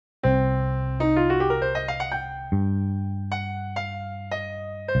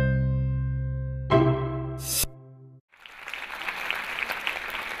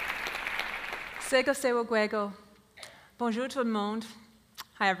Sego sewo gwego. Bonjour tout le monde.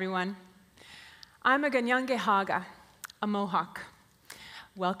 Hi everyone. I'm a Ganyange Haga, a Mohawk.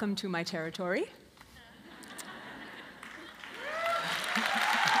 Welcome to my territory.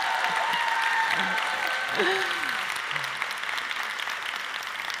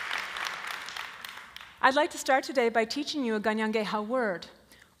 I'd like to start today by teaching you a Ganyangeha word,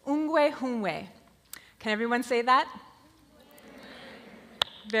 ungwe hunwe. Can everyone say that?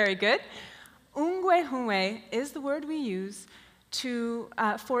 Very good. Ungwe hunwe is the word we use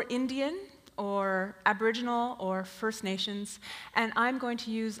for Indian or Aboriginal or First Nations, and I'm going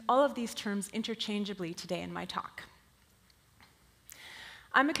to use all of these terms interchangeably today in my talk.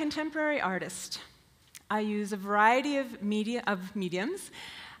 I'm a contemporary artist. I use a variety of mediums,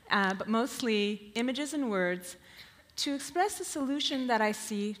 but mostly images and words, to express a solution that I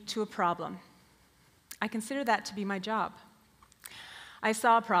see to a problem. I consider that to be my job. I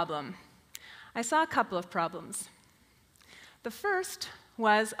saw a problem. I saw a couple of problems. The first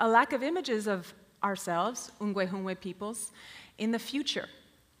was a lack of images of ourselves, Ungwe Hunwe peoples, in the future.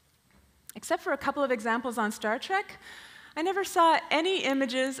 Except for a couple of examples on Star Trek, I never saw any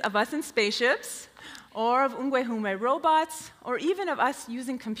images of us in spaceships, or of Ungwe Hunwe robots, or even of us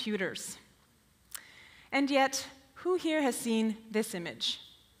using computers. And yet, who here has seen this image?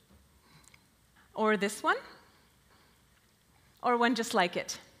 Or this one? Or one just like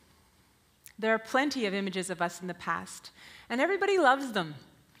it? There are plenty of images of us in the past, and everybody loves them.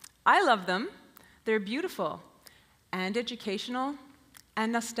 I love them. They're beautiful, and educational,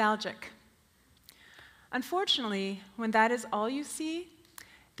 and nostalgic. Unfortunately, when that is all you see,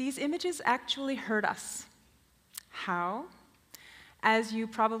 these images actually hurt us. How? As you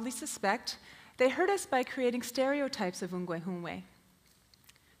probably suspect, they hurt us by creating stereotypes of Ungwe Hunwe.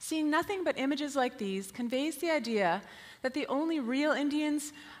 Seeing nothing but images like these conveys the idea that the only real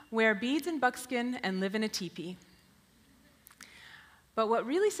Indians wear beads and buckskin and live in a teepee. But what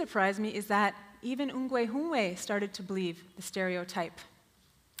really surprised me is that even Ungwe Hunwe started to believe the stereotype.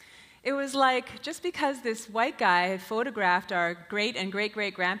 It was like, just because this white guy had photographed our great and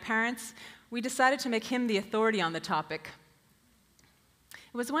great-great-grandparents, we decided to make him the authority on the topic.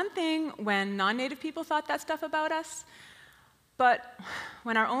 It was one thing when non-native people thought that stuff about us, but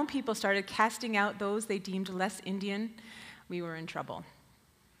when our own people started casting out those they deemed less Indian, we were in trouble.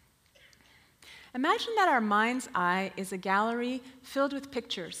 Imagine that our mind's eye is a gallery filled with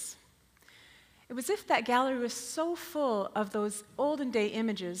pictures. It was as if that gallery was so full of those olden day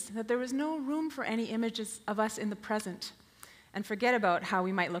images that there was no room for any images of us in the present, and forget about how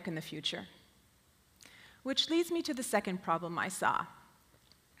we might look in the future. Which leads me to the second problem I saw: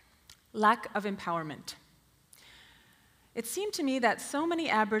 lack of empowerment. It seemed to me that so many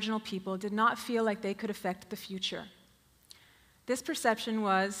Aboriginal people did not feel like they could affect the future. This perception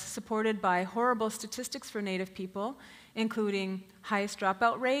was supported by horrible statistics for Native people, including highest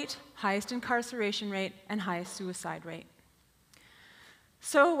dropout rate, highest incarceration rate, and highest suicide rate.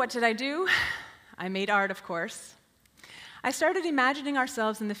 So what did I do? I made art, of course. I started imagining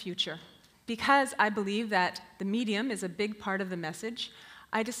ourselves in the future. Because I believe that the medium is a big part of the message,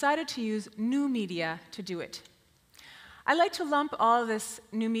 I decided to use new media to do it. I like to lump all this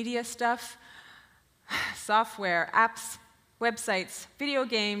new media stuff, software, apps, websites, video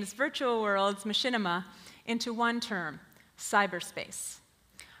games, virtual worlds, machinima, into one term: cyberspace.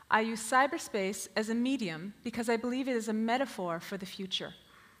 I use cyberspace as a medium because I believe it is a metaphor for the future.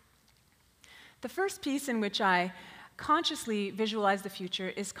 The first piece in which I consciously visualize the future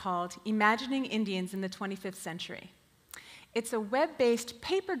is called Imagining Indians in the 25th Century. It's a web-based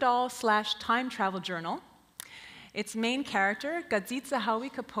paper doll/time travel journal. Its main character, Gadzitsa Hawi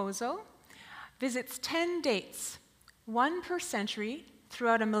Kaposo, visits 10 dates, one per century,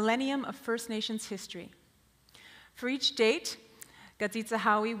 throughout a millennium of First Nations history. For each date, Gadzitsa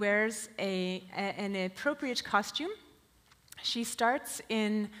Hawi wears an appropriate costume. She starts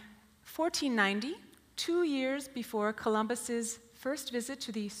in 1490, 2 years before Columbus's first visit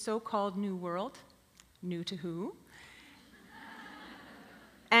to the so-called New World, new to who,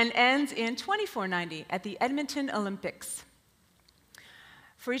 and ends in 2490 at the Edmonton Olympics.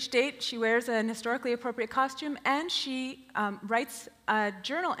 For each date, she wears an historically appropriate costume, and she writes a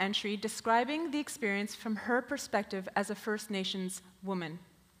journal entry describing the experience from her perspective as a First Nations woman.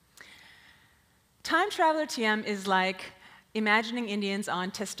 Time Traveler TM is like imagining Indians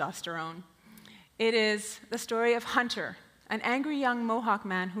on testosterone. It is the story of Hunter, an angry young Mohawk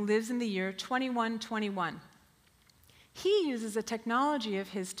man who lives in the year 2121. He uses a technology of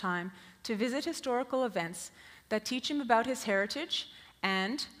his time to visit historical events that teach him about his heritage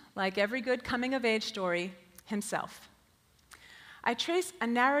and, like every good coming-of-age story, himself. I trace a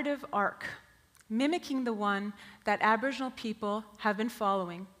narrative arc mimicking the one that Aboriginal people have been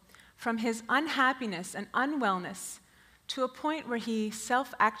following, from his unhappiness and unwellness to a point where he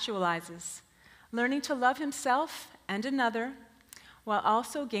self-actualizes, learning to love himself and another while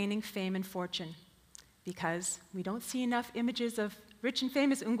also gaining fame and fortune, because we don't see enough images of rich and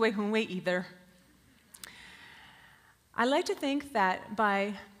famous Ungwe Hunwe either. I like to think that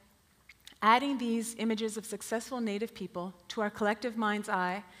by adding these images of successful Native people to our collective mind's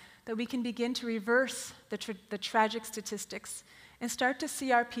eye, that we can begin to reverse the tragic statistics and start to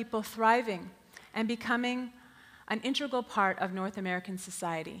see our people thriving and becoming an integral part of North American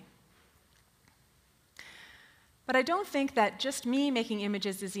society. But I don't think that just me making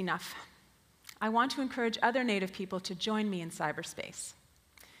images is enough. I want to encourage other Native people to join me in cyberspace.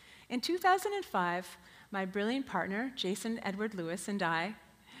 In 2005, my brilliant partner, Jason Edward Lewis, and I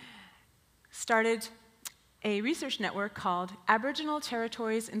started a research network called Aboriginal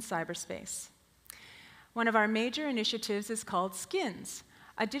Territories in Cyberspace. One of our major initiatives is called SKINS,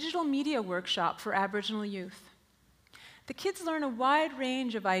 a digital media workshop for Aboriginal youth. The kids learn a wide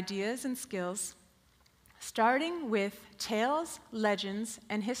range of ideas and skills, starting with tales, legends,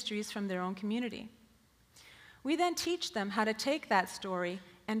 and histories from their own community. We then teach them how to take that story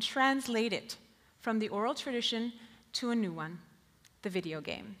and translate it from the oral tradition to a new one, the video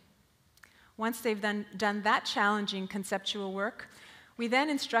game. Once they've done that challenging conceptual work, we then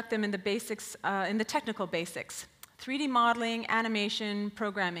instruct them in the basics, in the technical basics, 3D modeling, animation,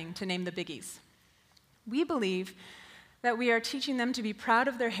 programming, to name the biggies. We believe that we are teaching them to be proud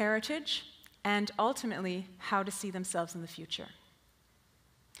of their heritage and ultimately how to see themselves in the future.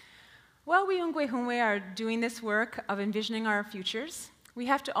 While we Ungwe Hunwe are doing this work of envisioning our futures, we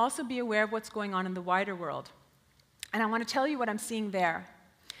have to also be aware of what's going on in the wider world. And I want to tell you what I'm seeing there.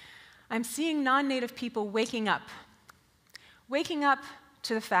 I'm seeing non-Native people waking up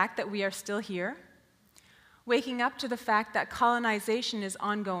to the fact that we are still here, waking up to the fact that colonization is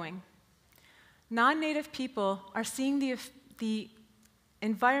ongoing. Non-Native people are seeing the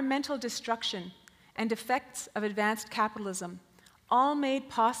environmental destruction and effects of advanced capitalism, all made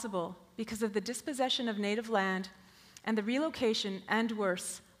possible because of the dispossession of Native land and the relocation, and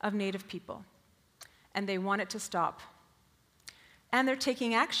worse, of Native people. And they want it to stop. And they're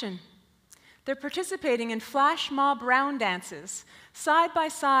taking action. They're participating in flash mob round dances, side by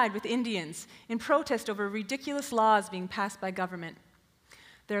side with Indians, in protest over ridiculous laws being passed by government.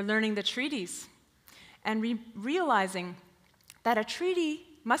 They're learning the treaties and realizing that a treaty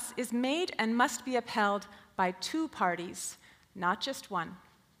is made and must be upheld by two parties, not just one.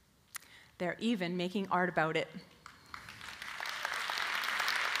 They're even making art about it.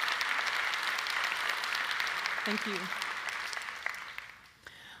 Thank you.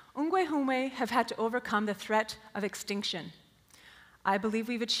 Ungwe Hunwe have had to overcome the threat of extinction. I believe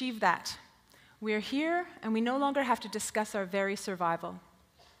we've achieved that. We are here, and we no longer have to discuss our very survival.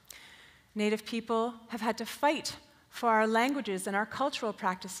 Native people have had to fight for our languages and our cultural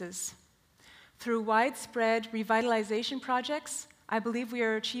practices. Through widespread revitalization projects, I believe we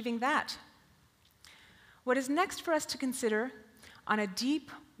are achieving that. What is next for us to consider on a deep,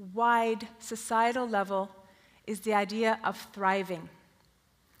 wide societal level is the idea of thriving.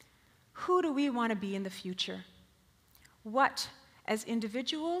 Who do we want to be in the future? What, as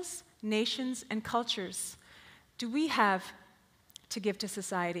individuals, nations, and cultures, do we have to give to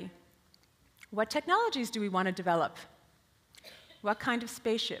society? What technologies do we want to develop? What kind of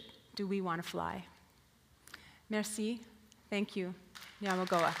spaceship do we want to fly? Merci. Thank you.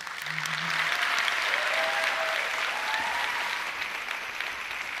 Nyamagoa.